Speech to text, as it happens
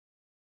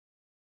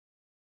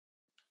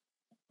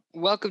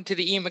Welcome to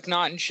the Ian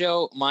McNaughton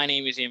Show. My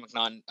name is Ian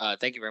McNaughton.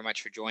 Thank you very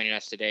much for joining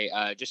us today.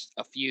 Just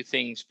a few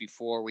things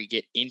before we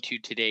get into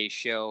today's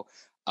show.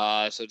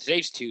 So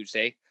today's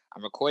Tuesday.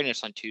 I'm recording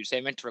this on Tuesday.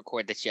 I meant to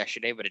record this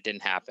yesterday, but it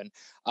didn't happen.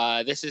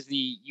 This is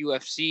the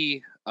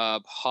UFC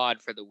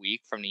pod for the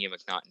week from the Ian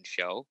McNaughton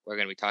Show. We're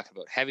going to be talking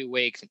about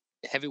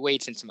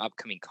heavyweights and some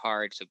upcoming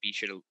cards. So be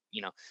sure to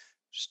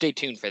stay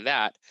tuned for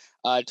that.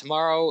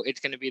 Tomorrow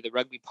it's going to be the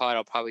rugby pod.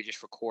 I'll probably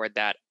just record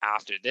that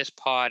after this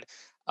pod.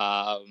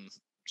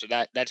 So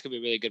that's going to be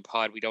a really good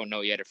pod. We don't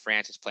know yet if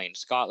France is playing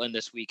Scotland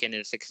this weekend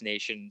in Six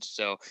Nations.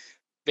 So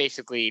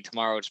basically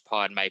tomorrow's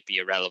pod might be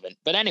irrelevant.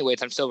 But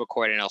anyways, I'm still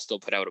recording. I'll still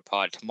put out a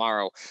pod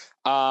tomorrow.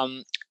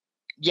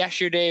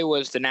 Yesterday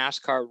was the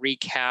NASCAR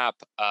recap.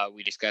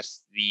 We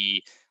discussed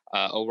the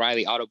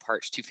O'Reilly Auto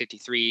Parts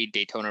 253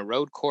 Daytona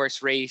Road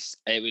Course race.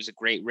 It was a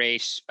great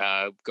race.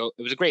 It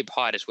was a great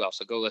pod as well.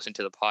 So go listen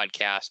to the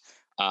podcast.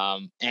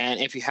 And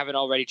if you haven't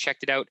already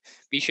checked it out,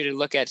 be sure to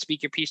look at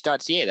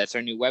speakyourpiece.ca. That's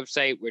our new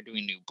website. We're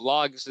doing new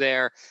blogs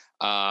there.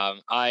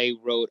 I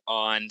wrote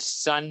on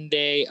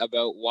Sunday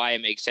about why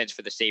it makes sense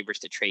for the Sabres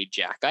to trade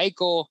Jack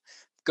Eichel.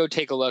 Go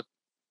take a look.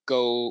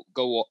 Go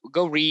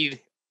read.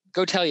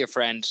 Go tell your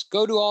friends.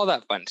 Go do all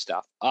that fun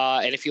stuff.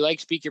 And if you like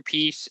Speak Your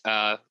Piece,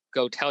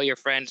 go tell your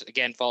friends.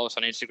 Again, follow us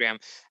on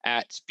Instagram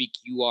at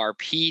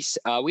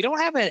SpeakYourPiece. We don't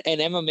have an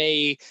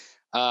MMA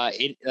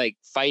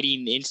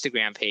fighting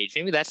Instagram page.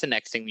 Maybe that's the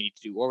next thing we need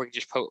to do, or we can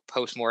just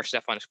post more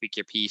stuff on Speak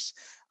Your Piece.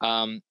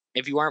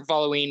 If you aren't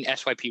following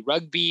SYP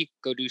Rugby,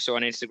 go do so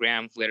on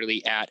Instagram,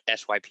 literally at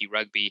SYP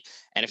Rugby.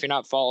 And if you're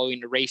not following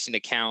the racing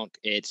account,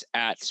 it's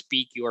at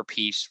Speak Your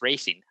Piece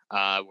Racing,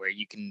 where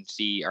you can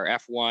see our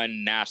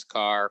F1,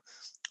 NASCAR,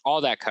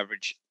 all that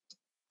coverage,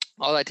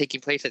 all that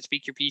taking place at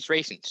Speak Your Piece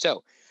Racing.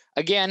 So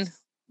again,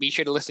 be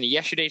sure to listen to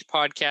yesterday's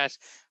podcast.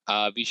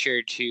 Be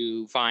sure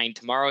to find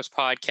tomorrow's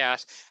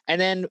podcast.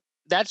 And then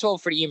that's all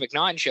for the Ian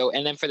McNaughton Show.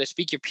 And then for the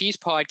Speak Your Piece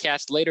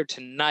podcast later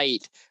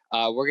tonight,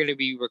 we're going to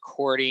be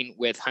recording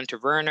with Hunter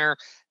Werner.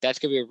 That's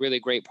going to be a really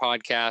great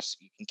podcast.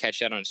 You can catch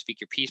that on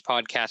Speak Your Piece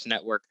Podcast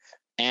Network.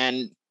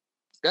 And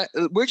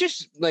we're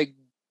just like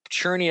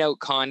churning out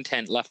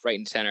content left, right,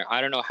 and center. I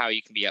don't know how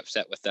you can be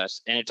upset with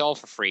us. And it's all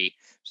for free.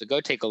 So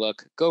go take a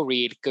look, go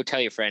read, go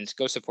tell your friends,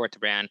 go support the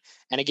brand.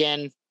 And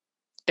again,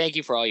 thank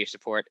you for all your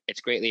support. It's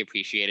greatly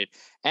appreciated.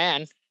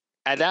 And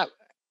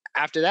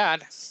after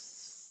that,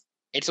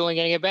 it's only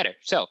going to get better.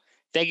 So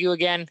thank you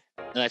again,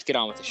 and let's get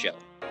on with the show.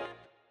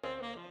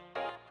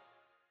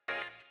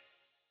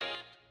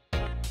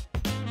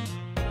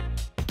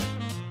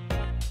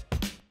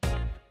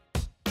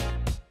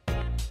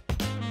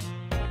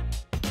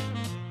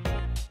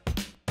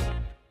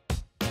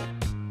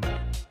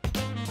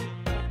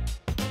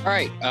 All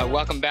right,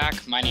 welcome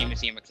back. My name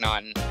is Ian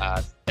McNaughton.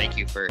 Thank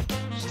you for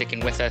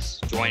sticking with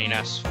us, joining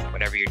us,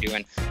 whatever you're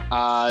doing.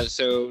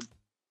 So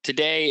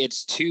today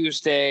it's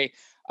Tuesday.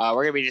 We're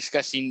going to be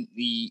discussing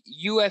the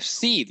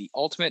UFC, the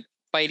Ultimate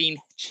Fighting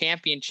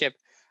Championship.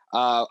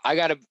 I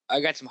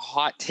got some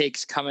hot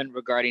takes coming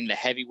regarding the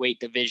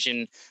heavyweight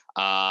division.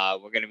 We're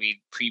going to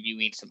be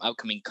previewing some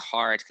upcoming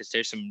cards because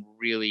there's some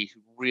really,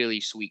 really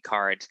sweet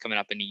cards coming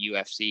up in the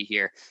UFC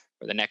here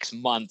for the next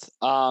month.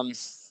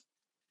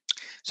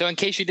 So in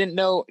case you didn't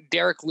know,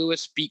 Derrick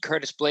Lewis beat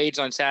Curtis Blaydes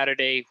on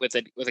Saturday with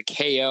a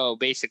KO.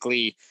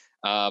 Basically,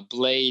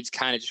 Blaydes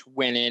kind of just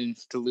went in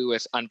to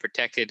Lewis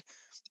unprotected.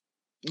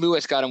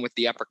 Lewis got him with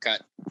the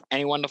uppercut, and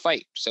he won the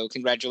fight. So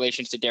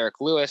congratulations to Derrick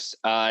Lewis.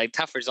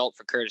 Tough result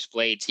for Curtis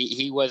Blaydes.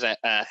 He was a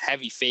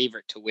heavy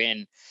favorite to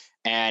win,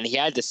 and he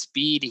had the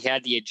speed, he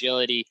had the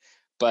agility,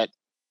 but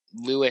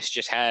Lewis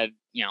just had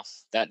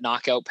that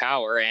knockout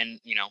power and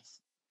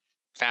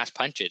fast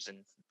punches,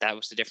 and that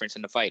was the difference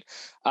in the fight.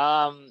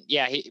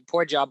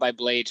 Poor job by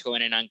Blaydes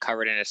going in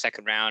uncovered in the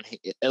second round.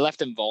 It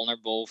left him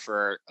vulnerable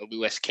for a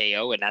Lewis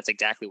KO, and that's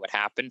exactly what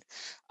happened.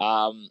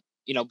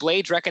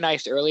 Blaydes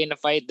recognized early in the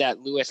fight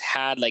that Lewis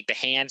had like the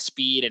hand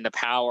speed and the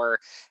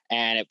power,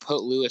 and it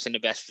put Lewis in the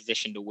best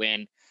position to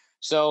win.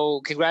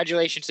 So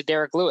congratulations to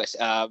Derrick Lewis.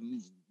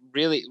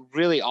 Really,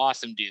 really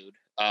awesome dude.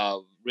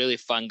 Really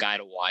fun guy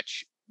to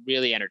watch.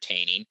 Really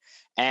entertaining.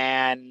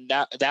 And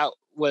that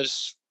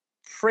was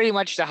pretty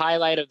much the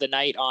highlight of the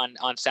night on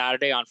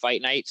Saturday on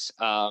fight nights.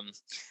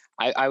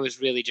 I was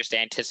really just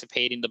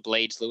anticipating the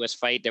Blaydes Lewis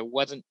fight. There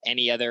wasn't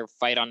any other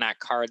fight on that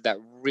card that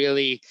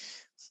really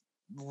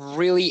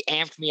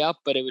amped me up,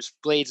 but it was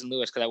Blaydes and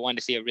Lewis because I wanted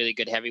to see a really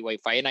good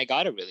heavyweight fight, and I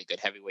got a really good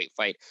heavyweight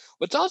fight.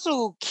 What's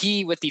also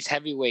key with these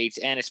heavyweights,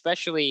 and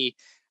especially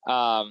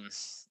now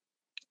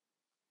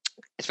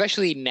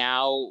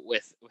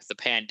with the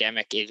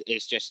pandemic,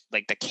 is just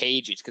like the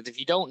cages. Because if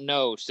you don't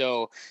know,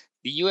 so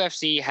the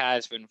UFC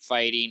has been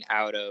fighting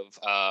out of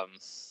I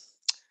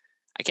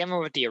can't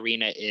remember what the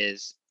arena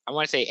is. I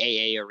want to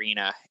say AA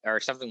Arena or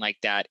something like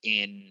that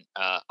in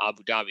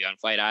Abu Dhabi on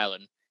Fight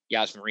Island,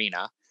 Yas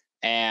Marina.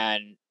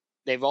 And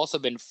they've also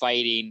been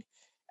fighting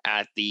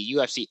at the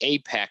UFC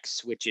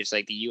Apex, which is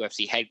like the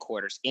UFC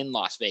headquarters in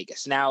Las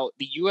Vegas. Now,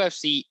 the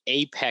UFC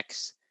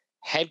Apex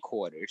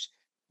headquarters,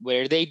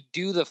 where they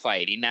do the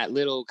fighting, that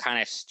little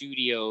kind of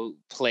studio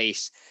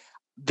place,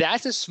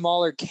 that's a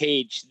smaller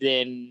cage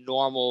than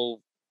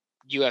normal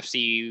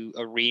UFC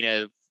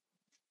arena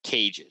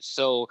cages.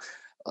 So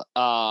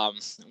I'm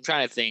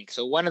trying to think.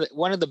 So one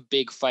of the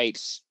big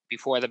fights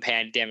before the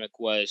pandemic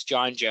was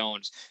John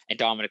Jones and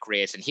Dominic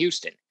Reyes in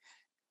Houston.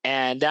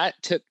 And that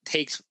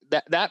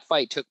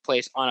fight took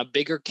place on a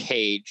bigger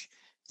cage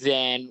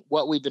than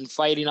what we've been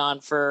fighting on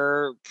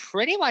for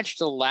pretty much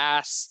the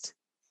last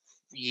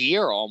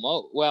year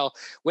almost. Well,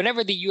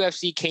 whenever the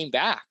UFC came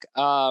back,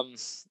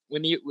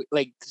 when the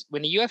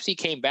UFC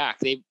came back,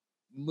 they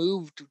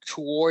moved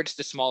towards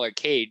the smaller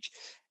cage,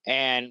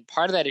 and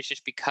part of that is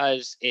just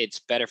because it's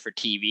better for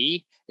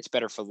TV, it's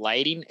better for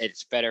lighting,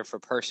 it's better for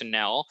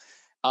personnel.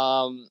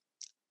 But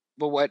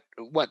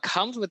what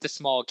comes with the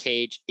small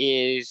cage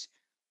is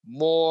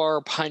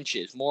more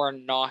punches, more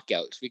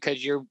knockouts,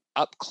 because you're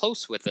up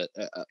close with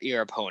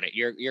your opponent.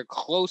 You're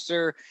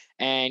closer,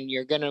 and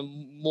you're gonna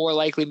more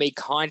likely make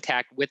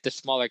contact with the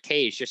smaller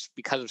cage just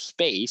because of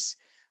space,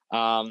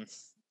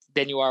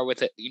 than you are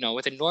with a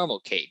normal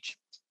cage.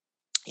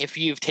 If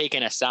you've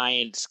taken a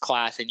science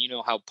class and you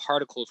know how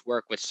particles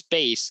work with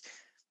space,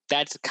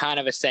 that's kind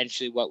of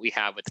essentially what we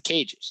have with the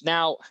cages.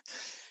 Now,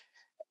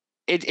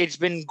 it's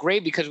been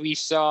great because we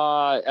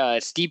saw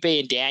Stipe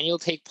and Daniel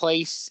take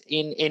place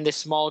in the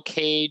small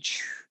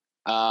cage.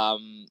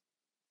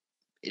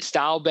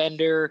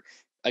 Stylebender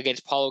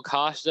against Paulo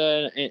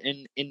Costa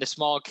in the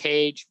small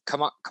cage.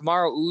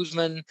 Kamaru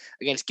Usman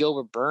against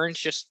Gilbert Burns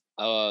just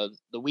the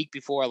week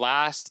before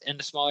last in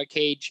the smaller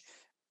cage.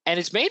 And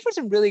it's made for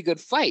some really good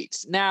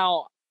fights.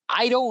 Now,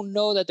 I don't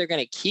know that they're going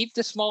to keep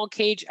the small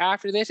cage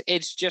after this.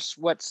 It's just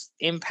what's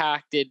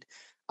impacted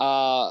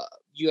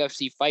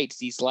UFC fights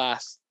these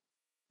last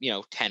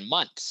 10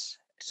 months.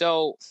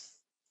 So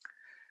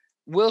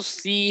we'll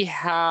see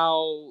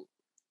how,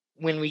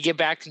 when we get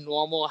back to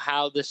normal,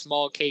 how the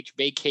small cage,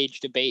 big cage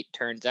debate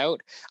turns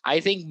out. I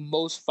think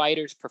most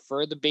fighters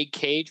prefer the big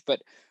cage,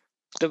 but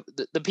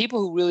the people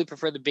who really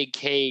prefer the big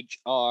cage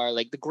are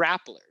like the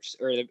grapplers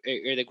or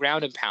the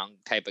ground and pound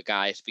type of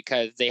guys,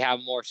 because they have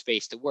more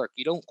space to work.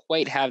 You don't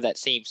quite have that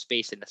same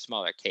space in the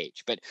smaller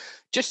cage. But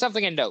just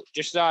something to note,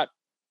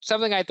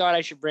 something I thought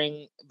I should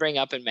bring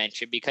up and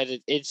mention, because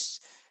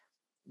it's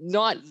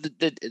not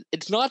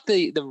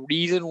the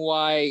reason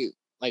why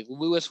like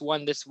Lewis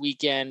won this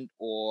weekend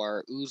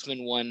or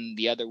Usman won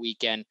the other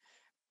weekend.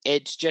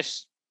 It's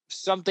just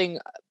something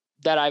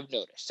that I've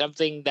noticed,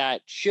 something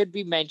that should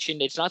be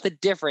mentioned. It's not the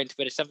difference,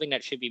 but it's something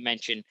that should be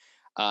mentioned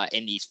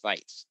in these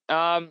fights.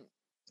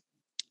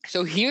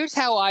 So here's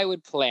how I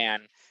would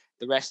plan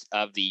the rest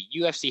of the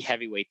UFC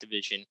heavyweight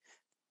division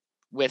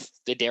with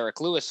the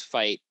Derrick Lewis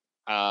fight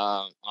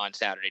on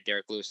Saturday.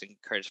 Derrick Lewis and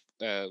Curtis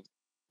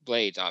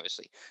Blaydes,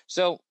 obviously.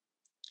 So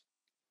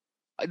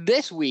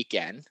this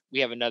weekend, we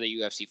have another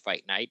UFC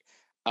fight night.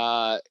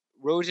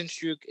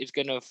 Rosenstruck is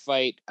going to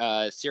fight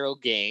Cyril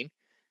Gane,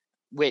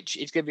 which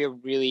is going to be a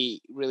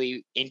really,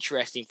 really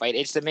interesting fight.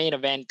 It's the main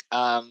event.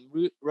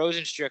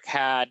 Rosenstruck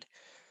had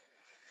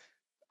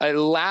a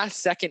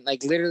last second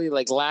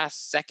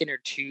or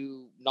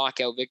two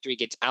knockout victory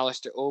against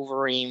Alistair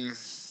Overeem.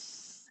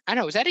 I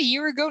don't know, was that a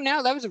year ago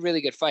now? That was a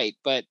really good fight,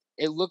 but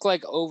it looked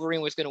like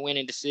Overeem was going to win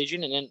in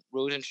decision, and then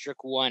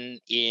Rosenstruck won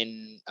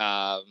in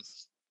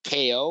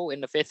KO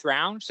in the 5th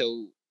round.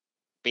 So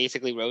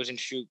basically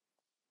Rosenstruck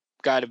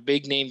got a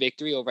big name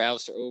victory over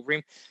Alistair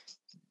Overeem.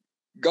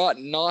 Got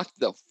knocked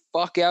the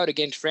fuck out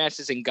against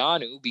Francis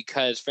Ngannou,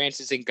 because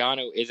Francis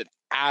Ngannou is an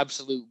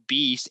absolute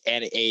beast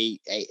and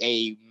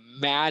a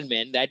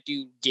madman. That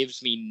dude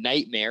gives me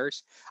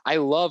nightmares. I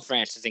love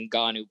Francis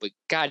Ngannou, but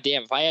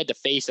goddamn, if I had to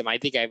face him, I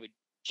think I would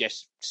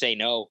just say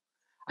no.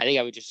 I think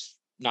I would just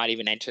not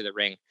even enter the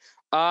ring.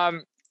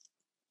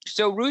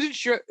 So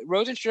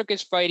Rosenstruck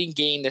is fighting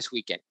Gane this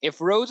weekend. If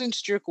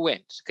Rosenstruck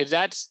wins, because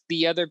that's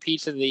the other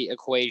piece of the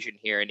equation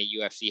here in the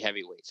UFC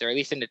heavyweights, or at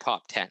least in the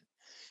top 10.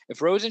 If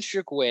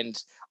Rosenstruck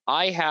wins,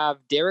 I have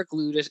Derrick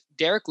Lewis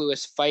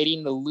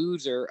fighting the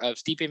loser of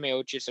Stipe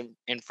Miocic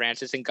and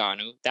Francis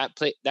Ngannou.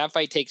 That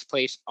fight takes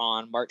place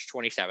on March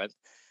 27th.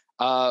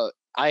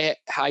 I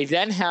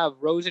then have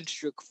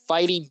Rosenstruck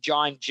fighting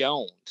John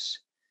Jones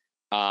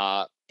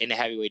in the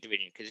heavyweight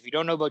division. Because if you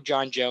don't know about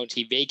John Jones,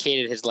 he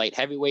vacated his light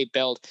heavyweight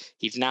belt.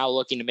 He's now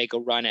looking to make a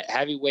run at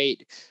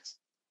heavyweight,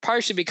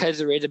 partially because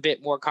there is a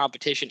bit more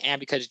competition and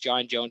because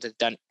John Jones has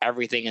done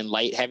everything in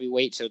light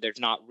heavyweight, so there's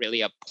not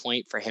really a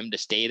point for him to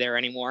stay there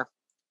anymore.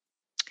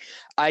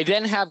 I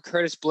then have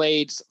Curtis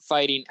Blaydes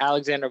fighting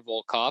Alexander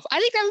Volkov. I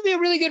think that would be a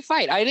really good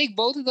fight. I think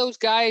both of those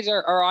guys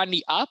are on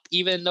the up,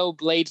 even though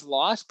Blaydes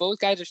lost. Both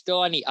guys are still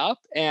on the up,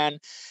 and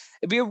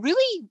it'd be a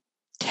really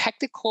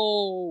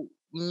technical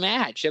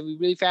match. That'd be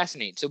really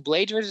fascinating. So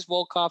Blaydes versus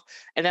Volkov,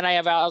 and then I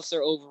have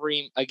Alistair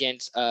Overeem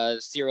against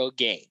Cyril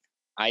Gane.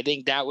 I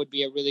think that would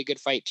be a really good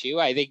fight too.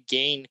 I think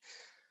Gane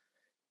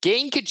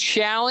could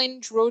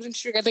challenge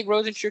Rosenstruck. I think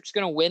Rosenstruck's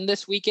going to win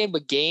this weekend,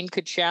 but Gane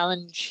could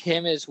challenge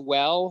him as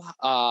well.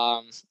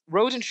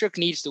 Rosenstruck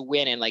needs to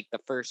win in like the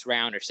first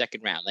round or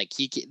second round. Like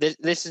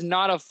this is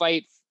not a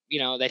fight.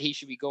 that he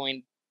should be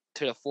going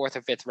to the 4th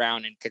or 5th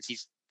round, and because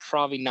he's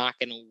probably not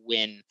going to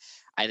win,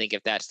 I think,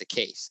 if that's the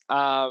case.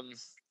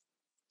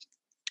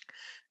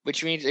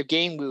 Which means if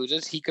Gane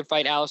loses, he could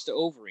fight Alistair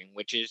Overeem,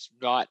 which is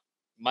not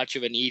much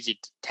of an easy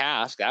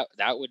task.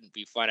 That wouldn't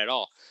be fun at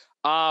all.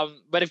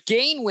 But if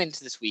Gane wins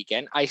this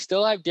weekend, I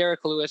still have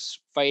Derrick Lewis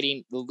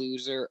fighting the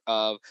loser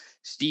of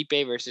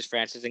Stipe versus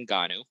Francis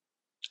Ngannou.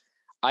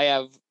 I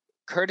have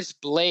Curtis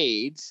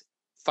Blaydes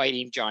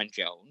fighting John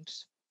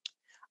Jones.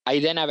 I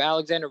then have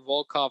Alexander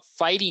Volkov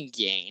fighting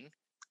Gane.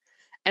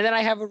 And then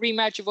I have a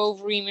rematch of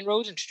Overeem and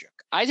Rosenstruck.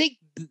 I think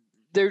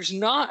there's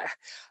not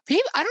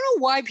people. I don't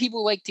know why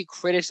people like to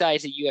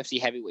criticize the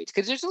UFC heavyweights,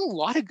 because there's a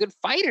lot of good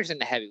fighters in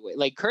the heavyweight.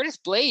 Like Curtis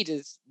Blaydes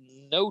is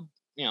no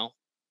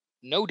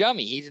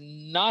dummy. He's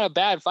not a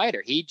bad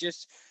fighter. He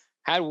just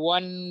had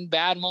one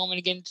bad moment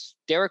against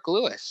Derrick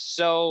Lewis.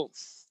 So,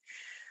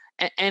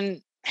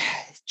 and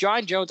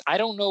John Jones, I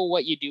don't know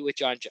what you do with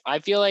John Jones. I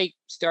feel like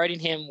starting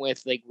him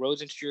with like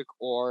Rosenstruck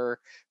or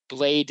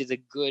Blaydes is a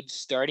good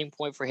starting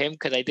point for him,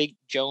 because I think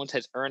Jones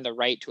has earned the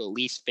right to at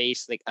least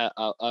face like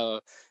a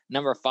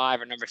number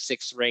 5 or number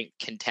 6 ranked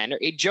contender.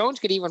 Jones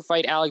could even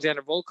fight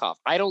Alexander Volkov.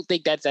 I don't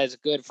think that's as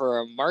good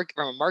from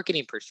a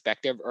marketing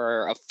perspective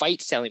or a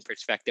fight selling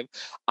perspective.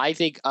 I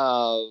think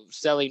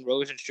selling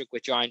Rosenstruck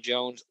with John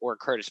Jones or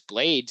Curtis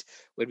Blaydes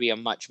would be a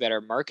much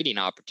better marketing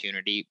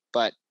opportunity.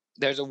 But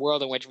there's a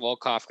world in which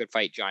Volkov could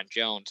fight John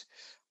Jones.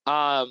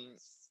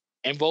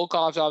 And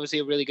Volkov's obviously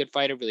a really good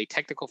fighter, really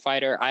technical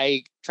fighter.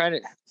 I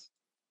can't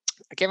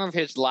remember if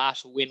his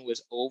last win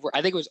was over.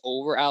 I think it was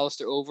over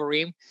Alistair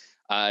Overeem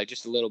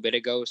just a little bit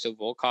ago. So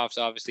Volkov's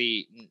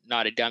obviously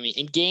not a dummy.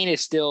 And Gane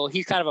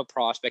he's kind of a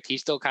prospect.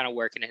 He's still kind of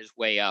working his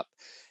way up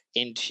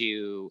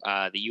into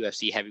the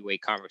UFC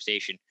heavyweight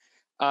conversation.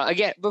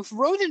 Again, but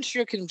for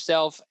Rosenstruck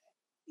himself,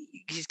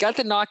 he's got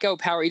the knockout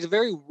power. He's a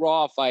very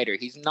raw fighter.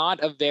 He's not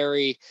a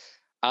very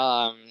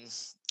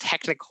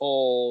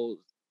technical,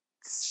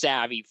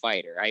 savvy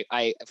fighter.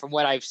 I from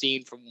what I've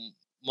seen from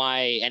my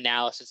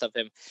analysis of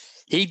him,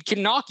 he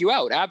can knock you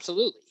out.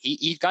 Absolutely.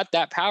 He's got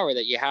that power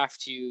that you have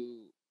to,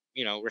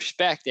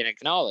 respect and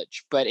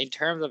acknowledge. But in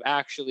terms of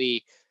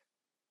actually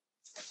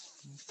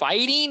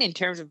fighting, in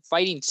terms of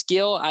fighting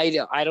skill,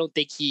 I don't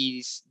think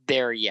he's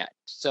there yet.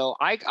 So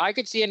I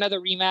could see another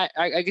rematch.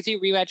 I could see a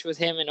rematch with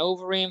him and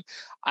Overeem.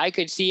 I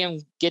could see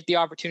him get the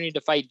opportunity to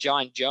fight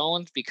John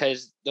Jones,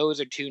 because those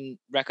are 2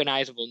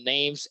 recognizable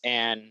names,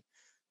 and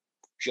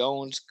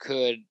Jones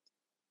could,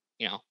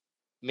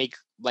 make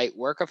light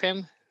work of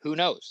him. Who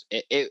knows?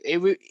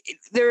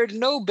 There are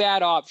no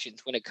bad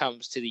options when it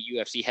comes to the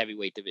UFC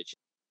heavyweight division.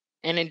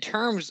 And in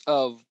terms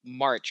of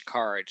March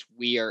cards,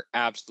 we are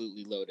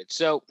absolutely loaded.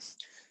 So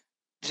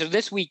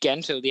this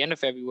weekend, so the end of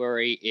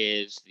February,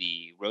 is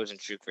the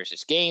Rosenstruck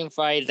versus Gane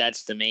fight.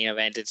 That's the main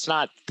event. It's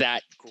not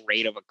that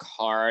great of a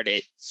card.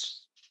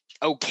 It's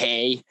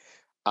okay.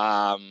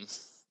 The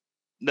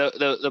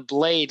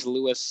Blaydes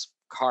Lewis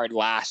card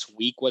last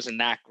week wasn't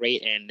that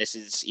great, and this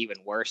is even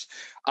worse.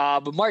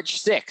 But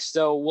March 6th,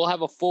 so we'll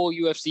have a full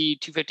UFC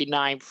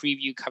 259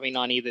 preview coming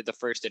on either the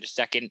 1st or the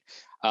 2nd.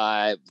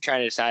 I'm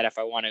trying to decide if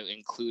I want to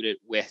include it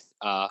with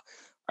our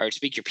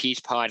Speak Your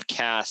Piece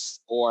podcast,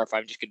 or if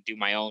I'm just going to do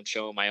my own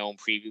show, my own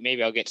preview.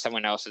 Maybe I'll get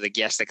someone else as a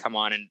guest to come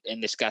on and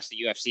discuss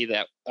the UFC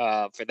that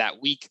for that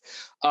week.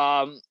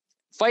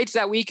 Fights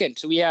that weekend.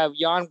 So we have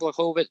Jan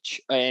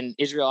Blachowicz and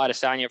Israel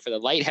Adesanya for the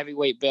light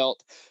heavyweight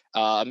belt.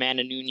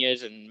 Amanda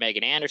Nunes and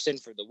Megan Anderson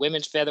for the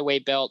women's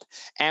featherweight belt.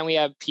 And we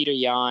have Peter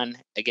Yan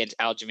against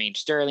Aljamain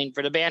Sterling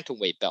for the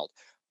bantamweight belt.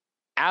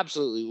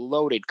 Absolutely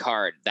loaded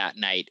card that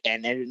night.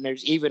 And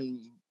there's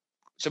even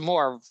some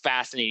more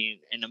fascinating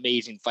and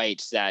amazing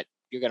fights that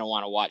you're going to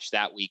want to watch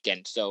that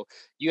weekend. So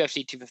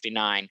UFC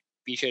 259,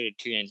 be sure to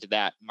tune into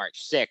that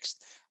March 6th.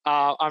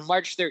 On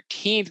March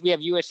 13th, we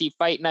have UFC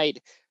Fight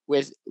Night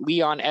with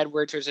Leon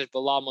Edwards versus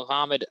Bilal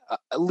Muhammad.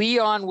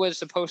 Leon was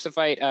supposed to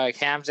fight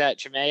Khamzat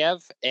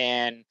Chimaev,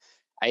 and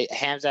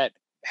Khamzat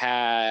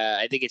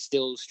I think it's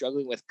still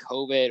struggling with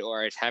COVID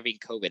or is having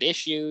COVID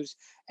issues,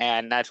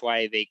 and that's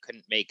why they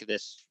couldn't make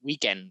this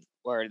weekend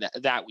or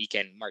that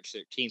weekend, March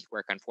 13th,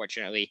 work,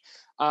 unfortunately.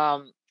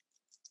 Muhammad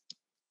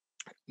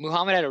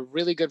had a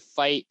really good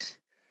fight.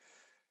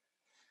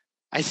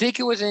 I think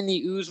it was in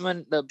the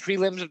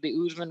prelims of the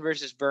Usman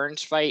versus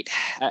Burns fight.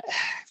 I'm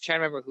trying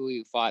to remember who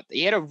he fought.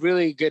 He had a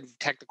really good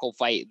technical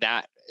fight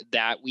that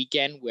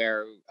weekend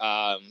where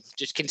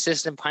just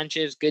consistent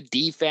punches, good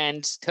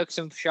defense, took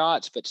some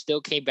shots, but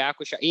still came back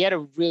with shots. He had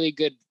a really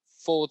good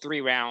full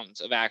 3 rounds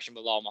of action,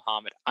 Bilal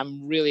Muhammad.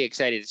 I'm really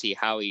excited to see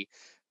how he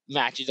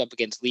matches up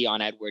against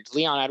Leon Edwards.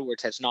 Leon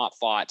Edwards has not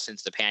fought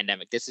since the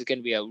pandemic. This is going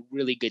to be a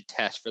really good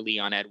test for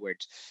Leon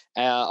Edwards.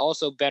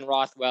 Also, Ben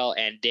Rothwell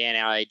and Dan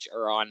Ige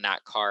are on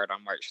that card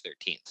on March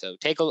 13th. So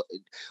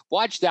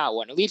watch that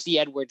one, at least the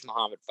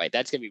Edwards-Muhammad fight.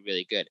 That's going to be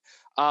really good.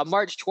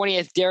 March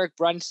 20th, Derek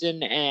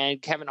Brunson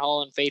and Kevin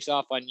Holland face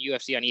off on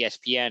UFC on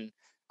ESPN.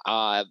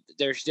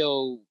 They're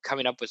still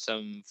coming up with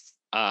some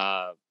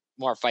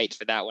more fights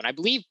for that one. I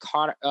believe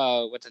Connor,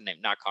 what's his name?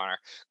 Not Connor.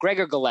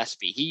 Gregor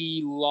Gillespie.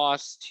 He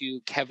lost to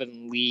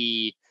Kevin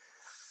Lee,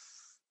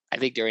 I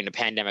think during the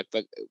pandemic,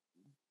 but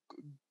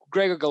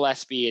Gregor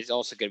Gillespie is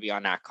also going to be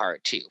on that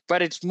card too.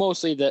 But it's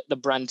mostly the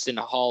Brunson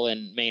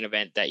Holland main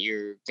event that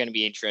you're going to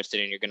be interested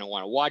in. You're going to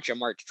want to watch on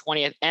March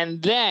 20th.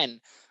 And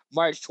then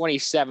March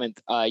 27th,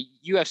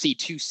 UFC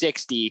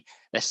 260,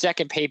 the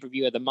second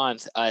pay-per-view of the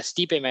month.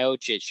 Stipe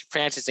Miocic,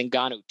 Francis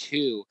Ngannou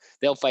 2.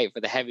 They'll fight for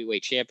the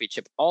heavyweight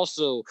championship.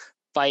 Also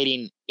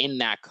fighting in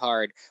that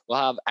card, we'll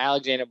have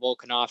Alexander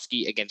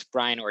Volkanovski against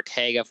Brian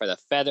Ortega for the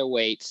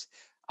featherweights.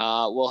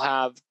 We'll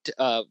have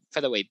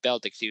featherweight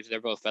belt, excuse me.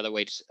 They're both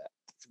featherweights.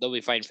 They'll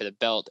be fighting for the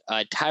belt.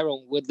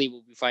 Tyrone Woodley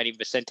will be fighting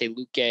Vicente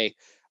Luque.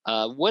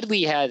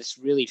 Woodley has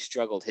really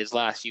struggled his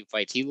last few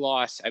fights. He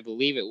lost, I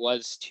believe it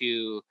was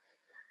to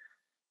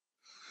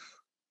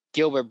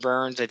Gilbert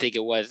Burns, I think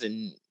it was,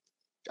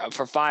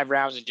 for 5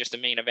 rounds in just the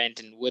main event,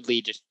 and Woodley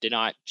just did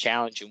not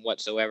challenge him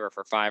whatsoever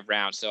for 5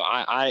 rounds. So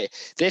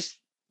this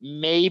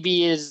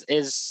maybe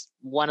is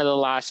one of the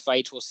last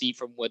fights we'll see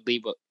from Woodley,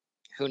 but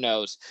who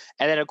knows?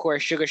 And then, of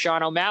course, Sugar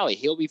Sean O'Malley.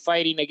 He'll be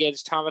fighting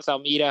against Thomas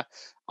Almeida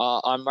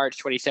on March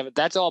 27th.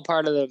 That's all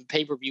part of the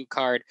pay-per-view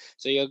card,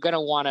 so you're going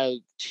to want to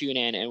tune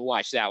in and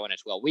watch that one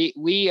as well.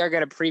 We are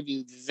going to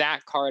preview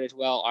that card as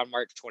well on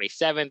March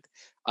 27th.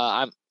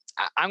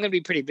 I'm going to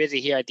be pretty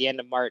busy here at the end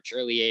of March,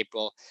 early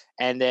April,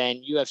 and then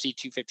UFC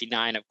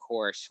 259, of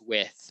course,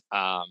 with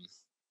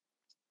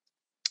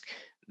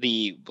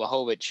the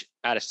Blachowicz,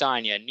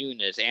 Adesanya,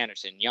 Nunes,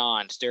 Anderson,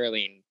 Jan,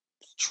 Sterling,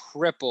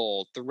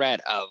 triple threat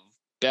of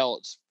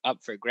belts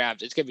up for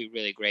grabs. It's going to be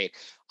really great.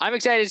 I'm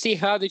excited to see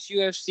how this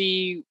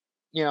UFC,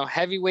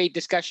 heavyweight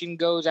discussion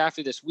goes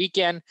after this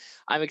weekend.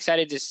 I'm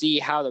excited to see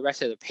how the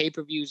rest of the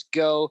pay-per-views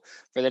go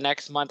for the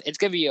next month. It's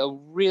going to be a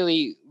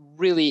really,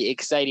 really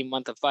exciting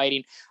month of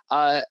fighting.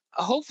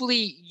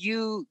 Hopefully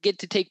you get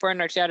to take part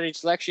in our Saturday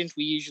selections.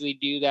 We usually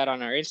do that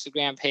on our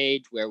Instagram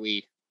page where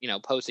we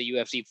post a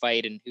UFC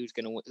fight and who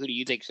do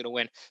you think is going to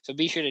win. So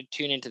be sure to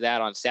tune into that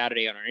on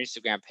Saturday on our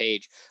Instagram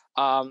page.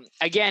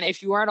 Again,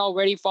 if you aren't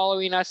already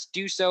following us,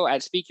 do so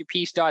at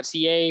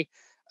speakyourpiece.ca.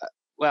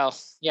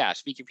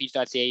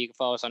 Speakyourpiece.ca. You can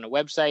follow us on the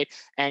website,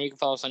 and you can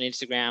follow us on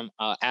Instagram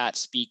at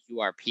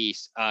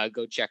speakyourpiece.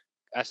 Go check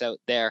us out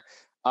there.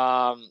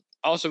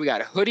 Also, we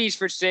got hoodies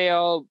for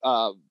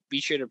sale.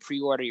 Be sure to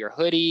pre-order your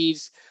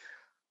hoodies.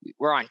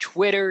 We're on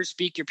Twitter,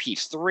 Speak Your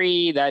Piece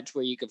 3. That's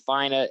where you can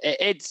find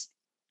it.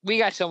 We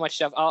got so much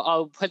stuff.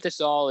 I'll put this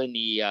all in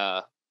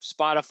the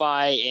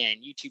Spotify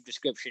and YouTube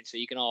description so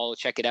you can all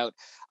check it out.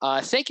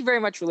 Thank you very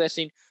much for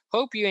listening.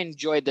 Hope you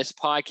enjoyed this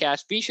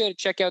podcast. Be sure to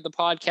check out the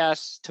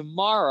podcast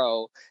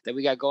tomorrow that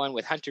we got going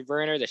with Hunter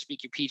Werner, the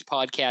Speak Your Piece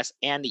podcast,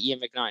 and the Ian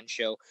McNaughton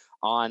show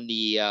on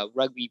the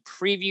rugby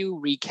preview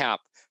recap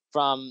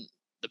from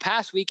the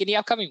past week and the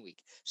upcoming week.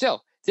 So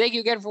thank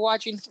you again for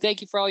watching.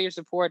 Thank you for all your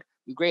support.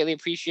 We greatly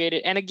appreciate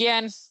it. And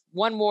again,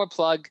 one more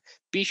plug.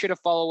 Be sure to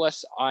follow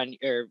us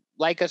or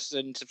like us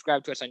and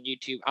subscribe to us on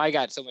YouTube. I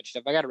got so much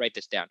stuff. I got to write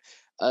this down.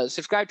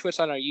 Subscribe to us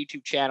on our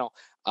YouTube channel.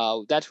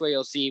 That's where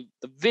you'll see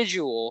the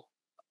visual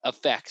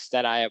effects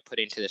that I have put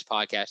into this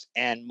podcast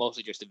and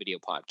mostly just the video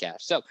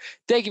podcast. So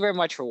thank you very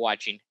much for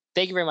watching.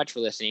 Thank you very much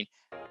for listening.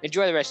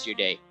 Enjoy the rest of your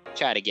day.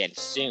 Chat again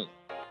soon.